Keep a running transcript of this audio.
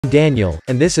Daniel,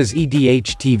 and this is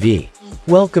EDH TV.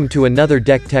 Welcome to another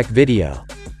deck tech video.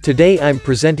 Today I'm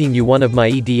presenting you one of my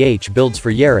EDH builds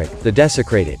for Yarok, the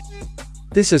Desecrated.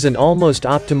 This is an almost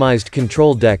optimized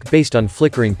control deck based on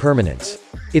flickering permanents.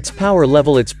 Its power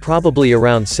level it's probably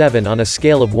around 7 on a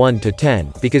scale of 1 to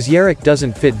 10, because Yarok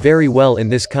doesn't fit very well in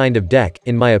this kind of deck,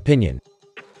 in my opinion.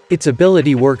 Its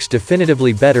ability works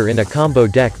definitively better in a combo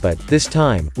deck, but this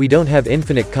time, we don't have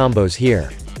infinite combos here.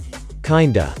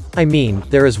 Kinda. I mean,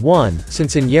 there is one,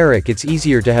 since in Yarok it's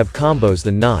easier to have combos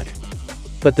than not.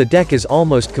 But the deck is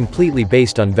almost completely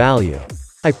based on value.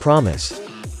 I promise.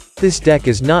 This deck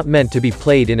is not meant to be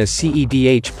played in a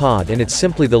CEDH pod, and it's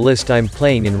simply the list I'm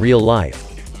playing in real life.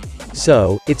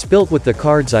 So, it's built with the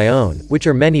cards I own, which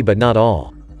are many but not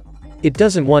all. It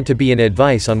doesn't want to be an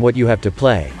advice on what you have to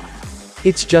play.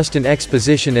 It's just an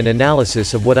exposition and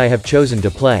analysis of what I have chosen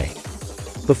to play.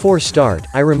 Before start,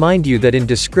 I remind you that in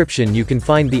description you can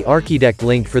find the Archideck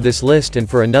link for this list and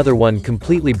for another one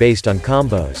completely based on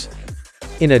combos.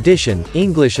 In addition,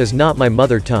 English is not my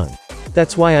mother tongue.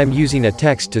 That's why I'm using a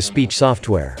text-to-speech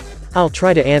software. I'll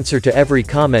try to answer to every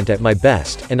comment at my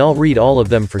best, and I'll read all of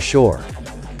them for sure.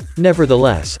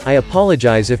 Nevertheless, I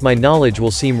apologize if my knowledge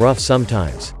will seem rough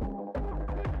sometimes.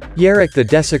 Yarok the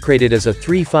Desecrated is a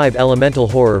 3/5 elemental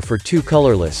horror for 2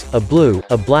 colorless, a blue,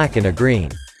 a black and a green.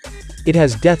 It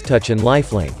has Death Touch and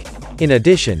Lifelink. In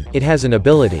addition, it has an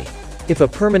ability. If a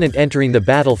permanent entering the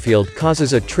battlefield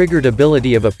causes a triggered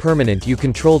ability of a permanent you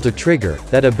control to trigger,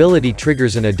 that ability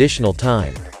triggers an additional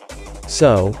time.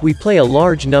 So, we play a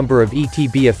large number of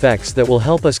ETB effects that will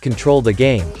help us control the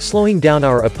game, slowing down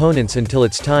our opponents until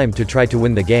it's time to try to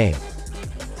win the game.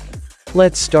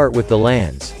 Let's start with the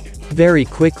lands. Very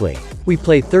quickly. We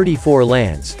play 34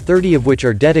 lands, 30 of which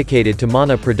are dedicated to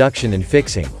mana production and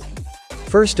fixing.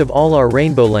 First of all are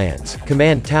Rainbow lands,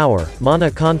 Command Tower, Mana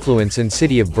Confluence and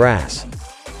City of Brass.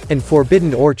 And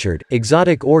Forbidden Orchard,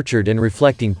 Exotic Orchard and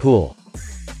Reflecting Pool.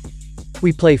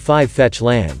 We play 5 fetch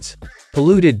lands.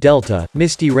 Polluted Delta,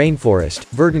 Misty Rainforest,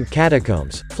 Verdant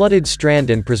Catacombs, Flooded Strand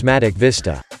and Prismatic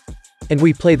Vista. And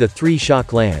we play the 3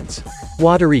 shock lands.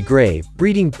 Watery Grave,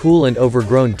 Breeding Pool and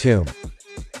Overgrown Tomb.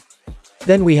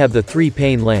 Then we have the 3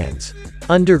 pain lands.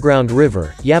 Underground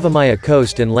River, Yavimaya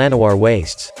Coast and Llanowar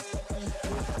Wastes.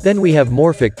 Then we have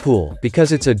Morphic Pool,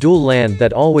 because it's a dual land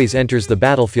that always enters the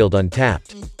battlefield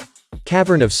untapped.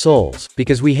 Cavern of Souls,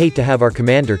 because we hate to have our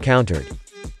commander countered.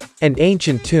 And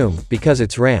Ancient Tomb, because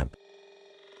it's ramp.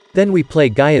 Then we play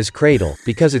Gaea's Cradle,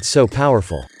 because it's so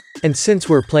powerful. And since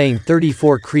we're playing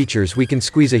 34 creatures we can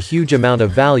squeeze a huge amount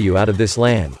of value out of this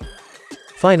land.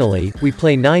 Finally, we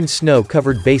play 9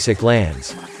 snow-covered basic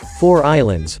lands. 4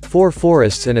 islands, 4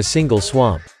 forests and a single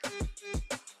swamp.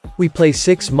 We play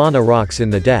 6 mana rocks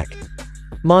in the deck.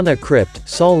 Mana Crypt,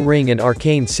 Sol Ring and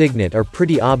Arcane Signet are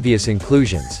pretty obvious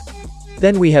inclusions.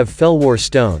 Then we have Fellwar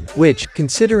Stone, which,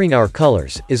 considering our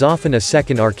colors, is often a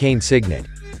second Arcane Signet.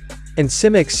 And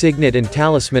Simic Signet and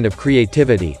Talisman of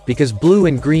Curiosity, because blue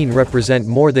and green represent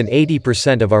more than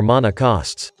 80% of our mana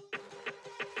costs.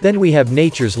 Then we have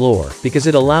Nature's Lore, because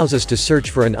it allows us to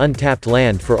search for an untapped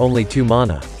land for only 2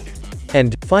 mana.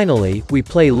 And, finally, we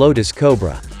play Lotus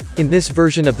Cobra. In this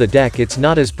version of the deck it's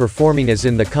not as performing as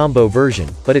in the combo version,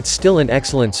 but it's still an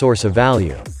excellent source of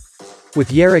value. With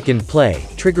Yarok in play,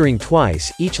 triggering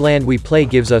twice, each land we play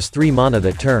gives us 3 mana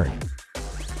that turn.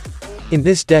 In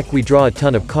this deck we draw a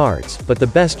ton of cards, but the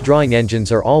best drawing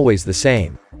engines are always the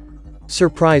same.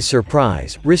 Surprise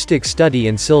surprise, Rhystic Study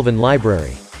and Sylvan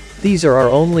Library. These are our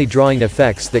only drawing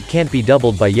effects that can't be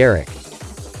doubled by Yarok.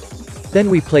 Then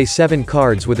we play 7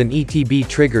 cards with an ETB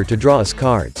trigger to draw us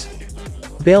cards.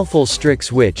 Baleful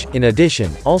Strix which, in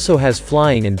addition, also has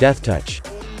flying and death touch.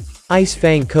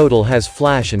 Ice-Fang Coatl has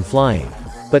flash and flying.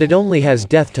 But it only has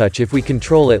death touch if we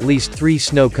control at least 3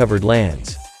 snow-covered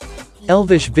lands.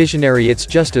 Elvish Visionary it's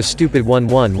just a stupid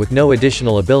 1/1 with no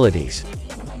additional abilities.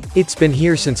 It's been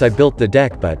here since I built the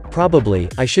deck but, probably,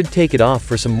 I should take it off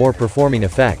for some more performing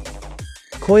effect.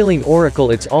 Coiling Oracle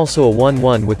it's also a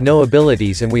 1/1 with no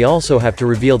abilities and we also have to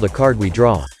reveal the card we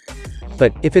draw.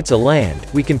 But, if it's a land,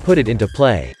 we can put it into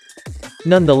play.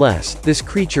 Nonetheless, this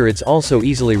creature it's also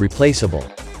easily replaceable.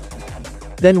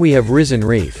 Then we have Risen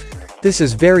Reef. This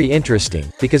is very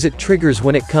interesting, because it triggers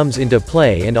when it comes into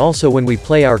play and also when we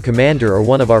play our commander or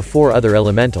one of our 4 other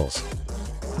elementals.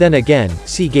 Then again,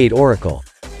 Seagate Oracle.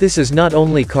 This is not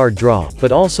only card draw,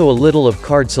 but also a little of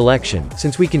card selection,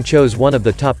 since we can choose one of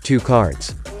the top 2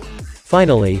 cards.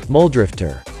 Finally,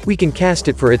 Muldrifter. We can cast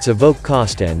it for its evoke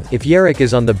cost and, if Yarok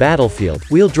is on the battlefield,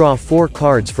 we'll draw 4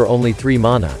 cards for only 3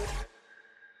 mana.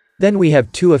 Then we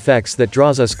have 2 effects that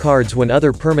draws us cards when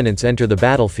other permanents enter the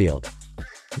battlefield.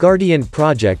 Guardian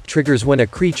Project triggers when a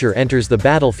creature enters the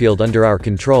battlefield under our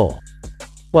control.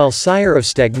 While Sire of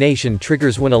Stagnation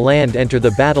triggers when a land enters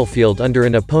the battlefield under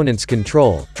an opponent's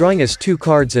control, drawing us 2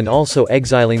 cards and also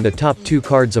exiling the top 2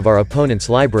 cards of our opponent's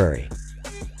library.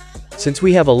 Since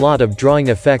we have a lot of drawing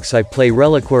effects, I play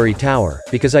Reliquary Tower,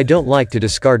 because I don't like to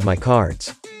discard my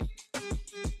cards.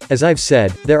 As I've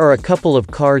said, there are a couple of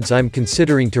cards I'm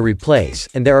considering to replace,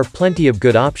 and there are plenty of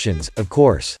good options, of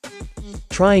course.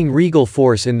 Trying Regal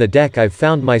Force in the deck, I've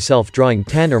found myself drawing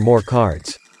 10 or more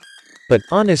cards. But,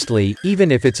 honestly,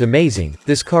 even if it's amazing,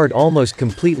 this card almost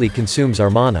completely consumes our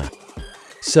mana.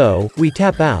 So, we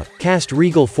tap out, cast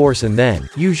Regal Force and then,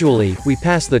 usually, we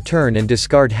pass the turn and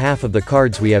discard half of the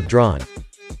cards we have drawn.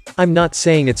 I'm not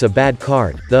saying it's a bad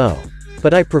card, though.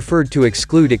 But I preferred to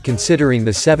exclude it considering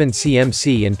the 7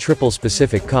 CMC and triple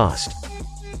specific cost.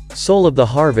 Soul of the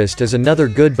Harvest is another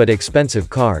good but expensive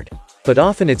card. But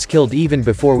often it's killed even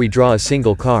before we draw a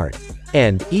single card.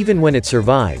 And, even when it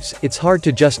survives, it's hard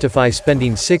to justify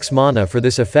spending 6 mana for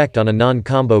this effect on a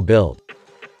non-combo build.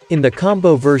 In the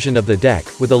combo version of the deck,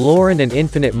 with Aloran and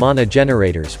infinite mana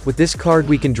generators, with this card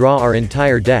we can draw our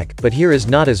entire deck, but here is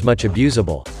not as much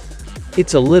abusable.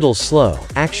 It's a little slow,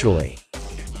 actually.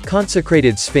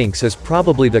 Consecrated Sphinx is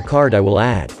probably the card I will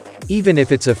add. Even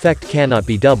if its effect cannot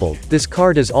be doubled, this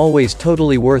card is always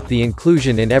totally worth the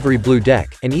inclusion in every blue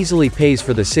deck, and easily pays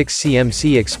for the 6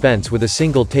 CMC expense with a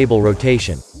single table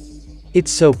rotation.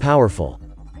 It's so powerful.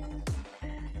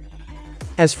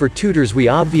 As for tutors, we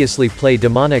obviously play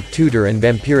Demonic Tutor and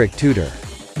Vampiric Tutor.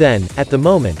 Then, at the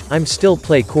moment, I'm still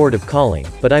play Chord of Calling,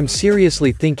 but I'm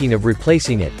seriously thinking of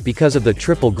replacing it, because of the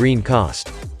triple green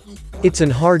cost. It's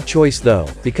an hard choice though,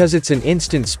 because it's an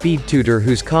instant speed tutor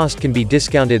whose cost can be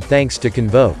discounted thanks to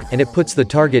Convoke, and it puts the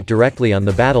target directly on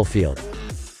the battlefield.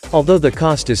 Although the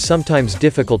cost is sometimes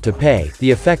difficult to pay, the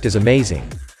effect is amazing.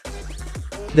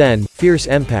 Then, Fierce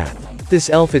Empath. This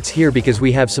elf, it's here because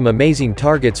we have some amazing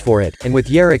targets for it, and with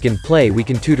Yarok in play we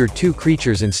can tutor 2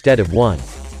 creatures instead of 1.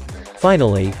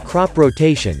 Finally, Crop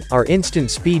Rotation, our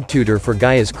instant speed tutor for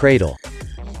Gaea's Cradle.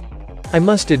 I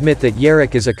must admit that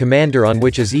Yarok is a commander on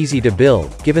which is easy to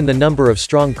build, given the number of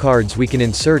strong cards we can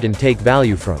insert and take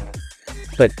value from.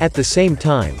 But, at the same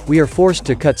time, we are forced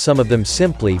to cut some of them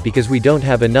simply because we don't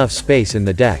have enough space in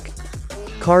the deck.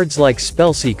 Cards like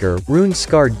Spellseeker,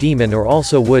 Rune-Scarred Demon or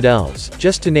also Wood Elves,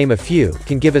 just to name a few,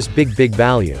 can give us big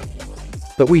value.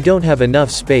 But we don't have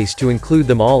enough space to include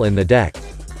them all in the deck.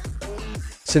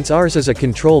 Since ours is a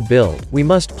control build, we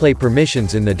must play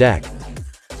Permissions in the deck.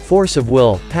 Force of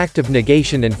Will, Pact of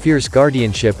Negation and Fierce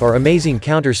Guardianship are amazing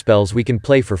counterspells we can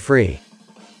play for free.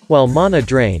 While Mana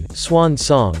Drain, Swan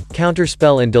Song,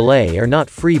 Counterspell and Delay are not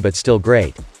free but still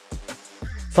great.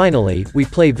 Finally, we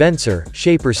play Venser,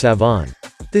 Shaper Savant.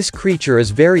 This creature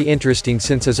is very interesting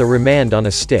since as a remand on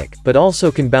a stick, but also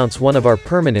can bounce one of our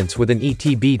permanents with an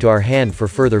ETB to our hand for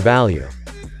further value.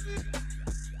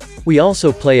 We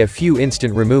also play a few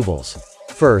instant removals.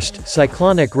 First,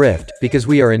 Cyclonic Rift, because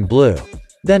we are in blue.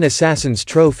 Then Assassin's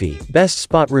Trophy, best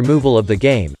spot removal of the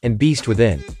game, and Beast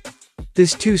Within.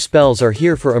 These 2 spells are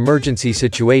here for emergency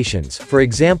situations, for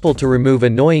example to remove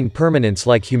annoying permanents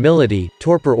like Humility,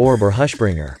 Torpor Orb or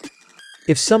Hushbringer.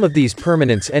 If some of these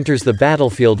permanents enters the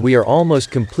battlefield we are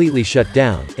almost completely shut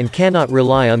down, and cannot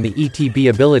rely on the ETB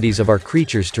abilities of our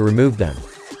creatures to remove them.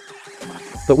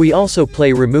 But we also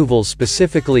play removals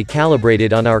specifically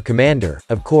calibrated on our commander,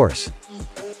 of course.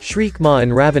 Shriekmaw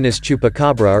and Ravenous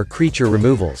Chupacabra are creature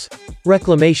removals.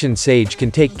 Reclamation Sage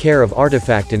can take care of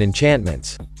artifact and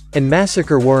enchantments. And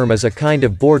Massacre Worm is a kind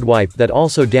of board wipe that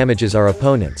also damages our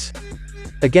opponents.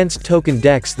 Against token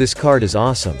decks this card is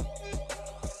awesome.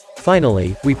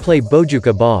 Finally, we play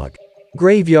Bojuka Bog.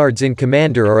 Graveyards in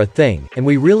Commander are a thing, and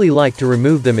we really like to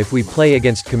remove them if we play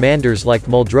against commanders like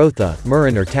Muldrotha,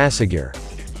 Murren or Tassigur.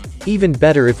 Even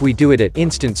better if we do it at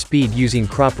instant speed using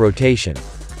Crop Rotation.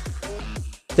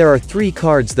 There are 3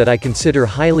 cards that I consider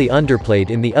highly underplayed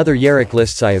in the other Yarok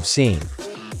lists I have seen.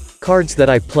 Cards that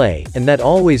I play, and that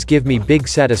always give me big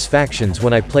satisfactions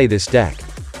when I play this deck.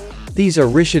 These are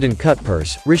Rishadan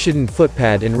Cutpurse, Rishadan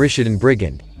Footpad and Rishadan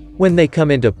Brigand. When they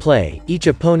come into play, each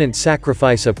opponent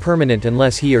sacrifice a permanent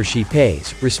unless he or she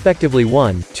pays, respectively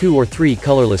 1, 2 or 3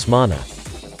 colorless mana.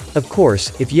 Of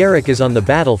course, if Yarok is on the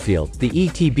battlefield, the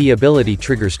ETB ability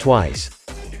triggers twice.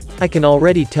 I can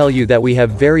already tell you that we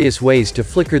have various ways to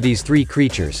flicker these 3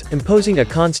 creatures, imposing a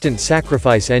constant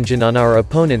sacrifice engine on our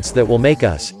opponents that will make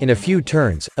us, in a few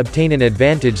turns, obtain an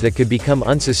advantage that could become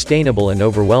unsustainable and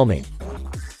overwhelming.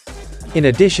 In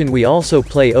addition we also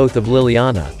play Oath of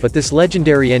Liliana, but this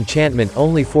legendary enchantment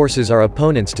only forces our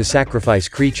opponents to sacrifice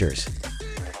creatures.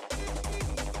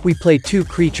 We play 2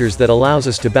 creatures that allows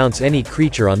us to bounce any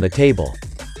creature on the table.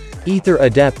 Ether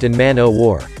Adept and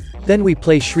Man-O-War. Then we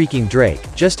play Shrieking Drake,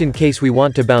 just in case we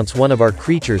want to bounce one of our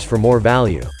creatures for more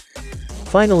value.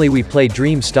 Finally we play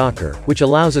Dream Stalker, which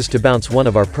allows us to bounce one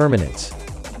of our permanents.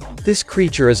 This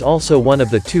creature is also one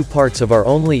of the 2 parts of our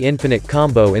only infinite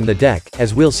combo in the deck,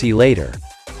 as we'll see later.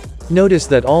 Notice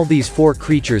that all these 4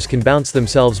 creatures can bounce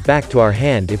themselves back to our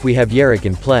hand if we have Yarok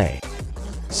in play.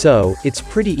 So, it's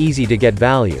pretty easy to get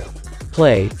value.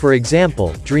 Play, for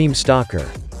example, Dream Stalker.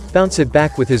 Bounce it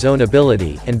back with his own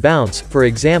ability, and bounce, for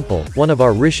example, one of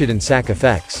our Rishadan sack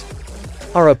effects.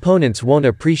 Our opponents won't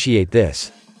appreciate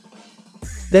this.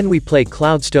 Then we play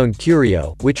Cloudstone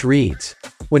Curio, which reads: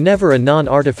 whenever a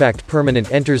non-artifact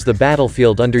permanent enters the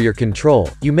battlefield under your control,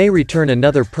 you may return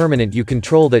another permanent you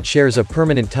control that shares a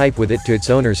permanent type with it to its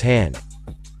owner's hand.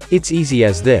 It's easy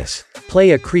as this.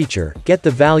 Play a creature, get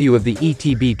the value of the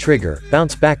ETB trigger,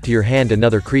 bounce back to your hand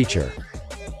another creature.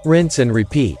 Rinse and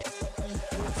repeat.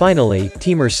 Finally,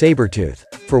 Temur Sabertooth.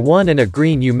 For 1 and a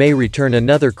green you may return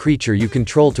another creature you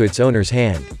control to its owner's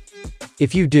hand.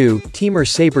 If you do, Temur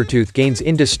Sabertooth gains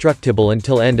indestructible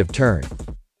until end of turn.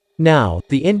 Now,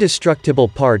 the indestructible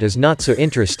part is not so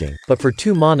interesting, but for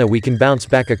 2 mana we can bounce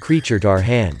back a creature to our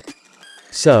hand.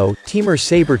 So, Temur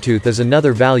Sabertooth is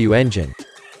another value engine.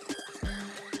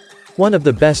 One of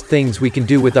the best things we can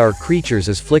do with our creatures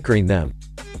is flickering them.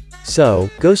 So,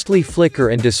 Ghostly Flicker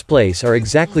and Displace are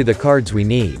exactly the cards we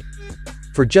need.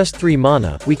 For just 3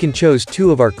 mana, we can choose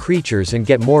 2 of our creatures and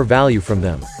get more value from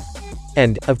them.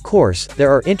 And, of course,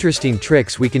 there are interesting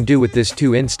tricks we can do with this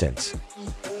 2 instance.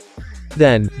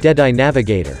 Then, Deadeye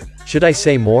Navigator. Should I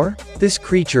say more? This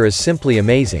creature is simply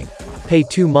amazing. Pay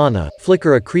 2 mana,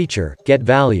 flicker a creature, get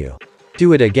value.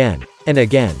 Do it again. And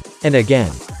again. And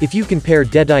again. If you compare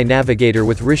Deadeye Navigator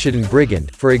with Rishadan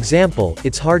Brigand, for example,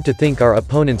 it's hard to think our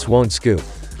opponents won't scoop.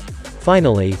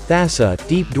 Finally, Thassa,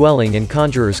 Deep Dwelling and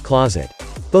Conjurer's Closet.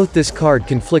 Both this card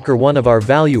can flicker one of our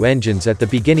value engines at the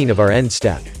beginning of our end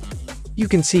step. You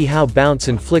can see how bounce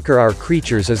and flicker our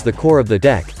creatures is the core of the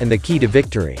deck, and the key to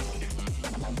victory.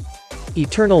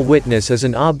 Eternal Witness is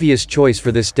an obvious choice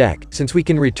for this deck, since we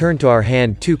can return to our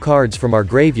hand 2 cards from our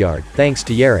graveyard, thanks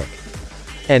to Yarok.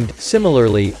 And,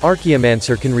 similarly,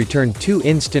 Archaeomancer can return 2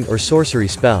 instant or sorcery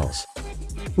spells.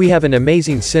 We have an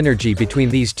amazing synergy between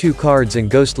these 2 cards and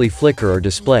Ghostly Flicker or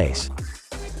Displace.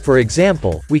 For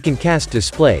example, we can cast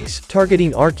Displace,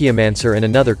 targeting Archaeomancer and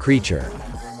another creature.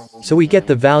 So we get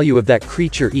the value of that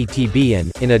creature ETB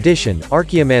and, in addition,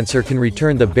 Archaeomancer can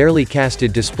return the barely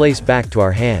casted Displace back to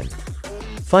our hand.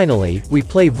 Finally, we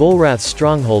play Volrath's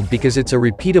Stronghold because it's a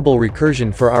repeatable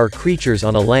recursion for our creatures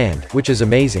on a land, which is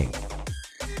amazing.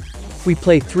 We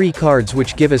play 3 cards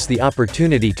which give us the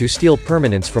opportunity to steal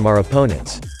permanents from our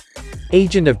opponents.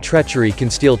 Agent of Treachery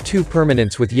can steal 2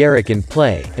 permanents with Yarok in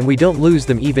play, and we don't lose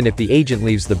them even if the agent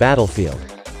leaves the battlefield.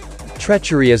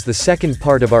 Treachery is the second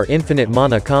part of our infinite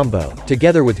mana combo,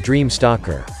 together with Dream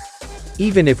Stalker.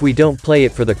 Even if we don't play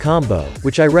it for the combo,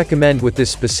 which I recommend with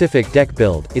this specific deck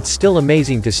build, it's still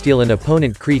amazing to steal an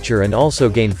opponent creature and also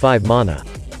gain 5 mana.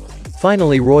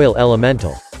 Finally, Royal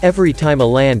Elemental. Every time a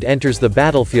land enters the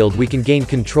battlefield we can gain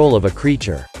control of a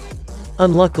creature.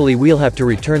 Unluckily we'll have to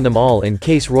return them all in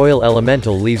case Royal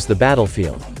Elemental leaves the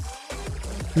battlefield.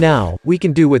 Now, we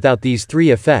can do without these 3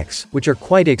 effects, which are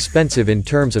quite expensive in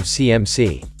terms of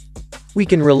CMC. We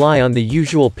can rely on the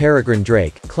usual Peregrine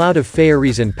Drake, Cloud of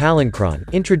Faeries and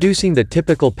Palinchron, introducing the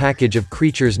typical package of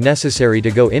creatures necessary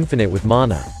to go infinite with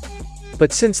mana.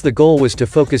 But since the goal was to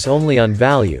focus only on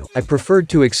value, I preferred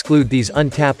to exclude these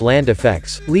untapped land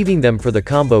effects, leaving them for the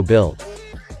combo build.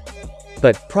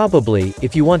 But, probably,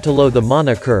 if you want to load the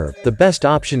mana curve, the best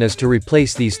option is to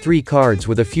replace these 3 cards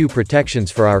with a few protections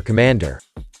for our commander.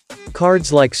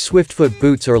 Cards like Swiftfoot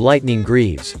Boots or Lightning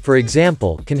Greaves, for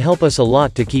example, can help us a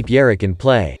lot to keep Yarok in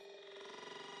play.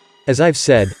 As I've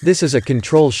said, this is a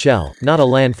control shell, not a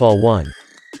landfall one.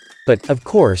 But, of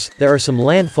course, there are some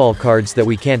landfall cards that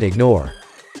we can't ignore.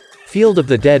 Field of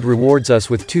the Dead rewards us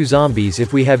with 2 zombies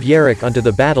if we have Yarok onto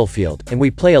the battlefield, and we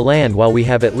play a land while we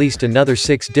have at least another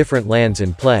 6 different lands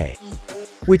in play.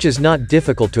 Which is not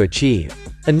difficult to achieve.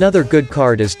 Another good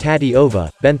card is Tati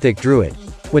Ova, Benthic Druid.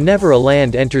 Whenever a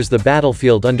land enters the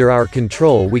battlefield under our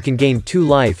control we can gain 2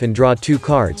 life and draw 2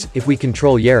 cards, if we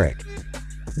control Yarok.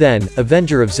 Then,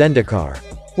 Avenger of Zendikar.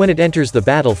 When it enters the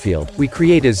battlefield, we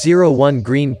create a 0/1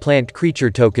 green plant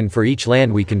creature token for each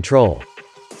land we control.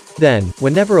 Then,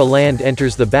 whenever a land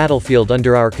enters the battlefield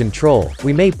under our control,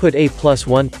 we may put a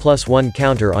 +1/+1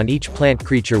 counter on each plant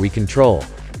creature we control.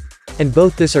 And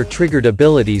both this are triggered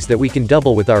abilities that we can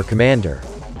double with our commander.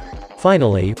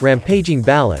 Finally, rampaging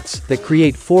ballots, that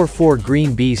create 4/4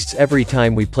 green beasts every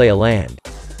time we play a land.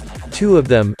 2 of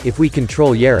them, if we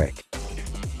control Yarok.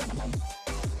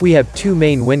 We have 2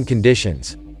 main win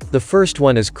conditions. The first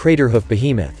one is Craterhoof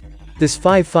Behemoth. This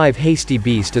 5/5 hasty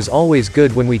beast is always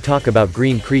good when we talk about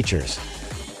green creatures.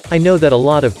 I know that a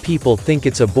lot of people think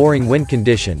it's a boring win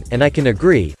condition, and I can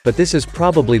agree, but this is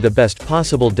probably the best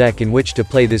possible deck in which to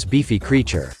play this beefy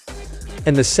creature.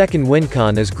 And the second win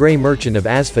con is Grey Merchant of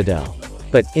Asphodel.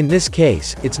 But, in this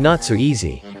case, it's not so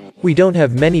easy. We don't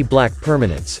have many black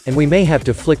permanents, and we may have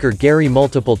to flicker Gary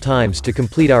multiple times to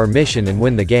complete our mission and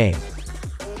win the game.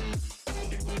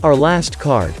 Our last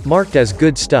card, marked as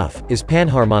good stuff, is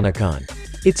Panharmonicon.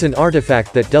 It's an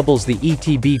artifact that doubles the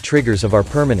ETB triggers of our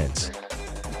permanents.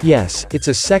 Yes, it's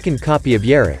a second copy of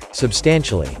Yarok,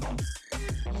 substantially.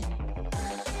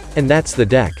 And that's the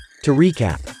deck. To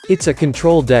recap, it's a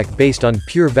control deck based on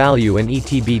pure value and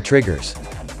ETB triggers.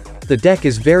 The deck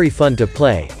is very fun to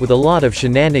play, with a lot of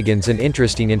shenanigans and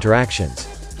interesting interactions.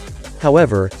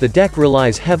 However, the deck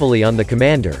relies heavily on the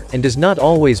commander, and does not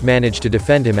always manage to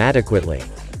defend him adequately.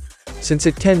 Since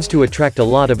it tends to attract a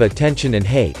lot of attention and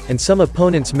hate, and some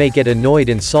opponents may get annoyed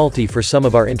and salty for some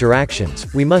of our interactions,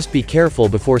 we must be careful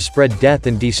before spread death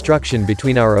and destruction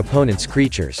between our opponent's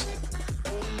creatures.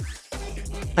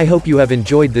 I hope you have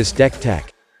enjoyed this deck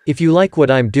tech. If you like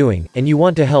what I'm doing, and you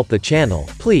want to help the channel,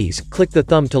 please, click the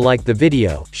thumb to like the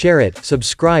video, share it,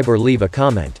 subscribe or leave a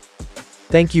comment.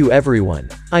 Thank you everyone.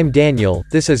 I'm Daniel,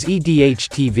 this is EDH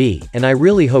TV, and I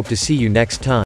really hope to see you next time.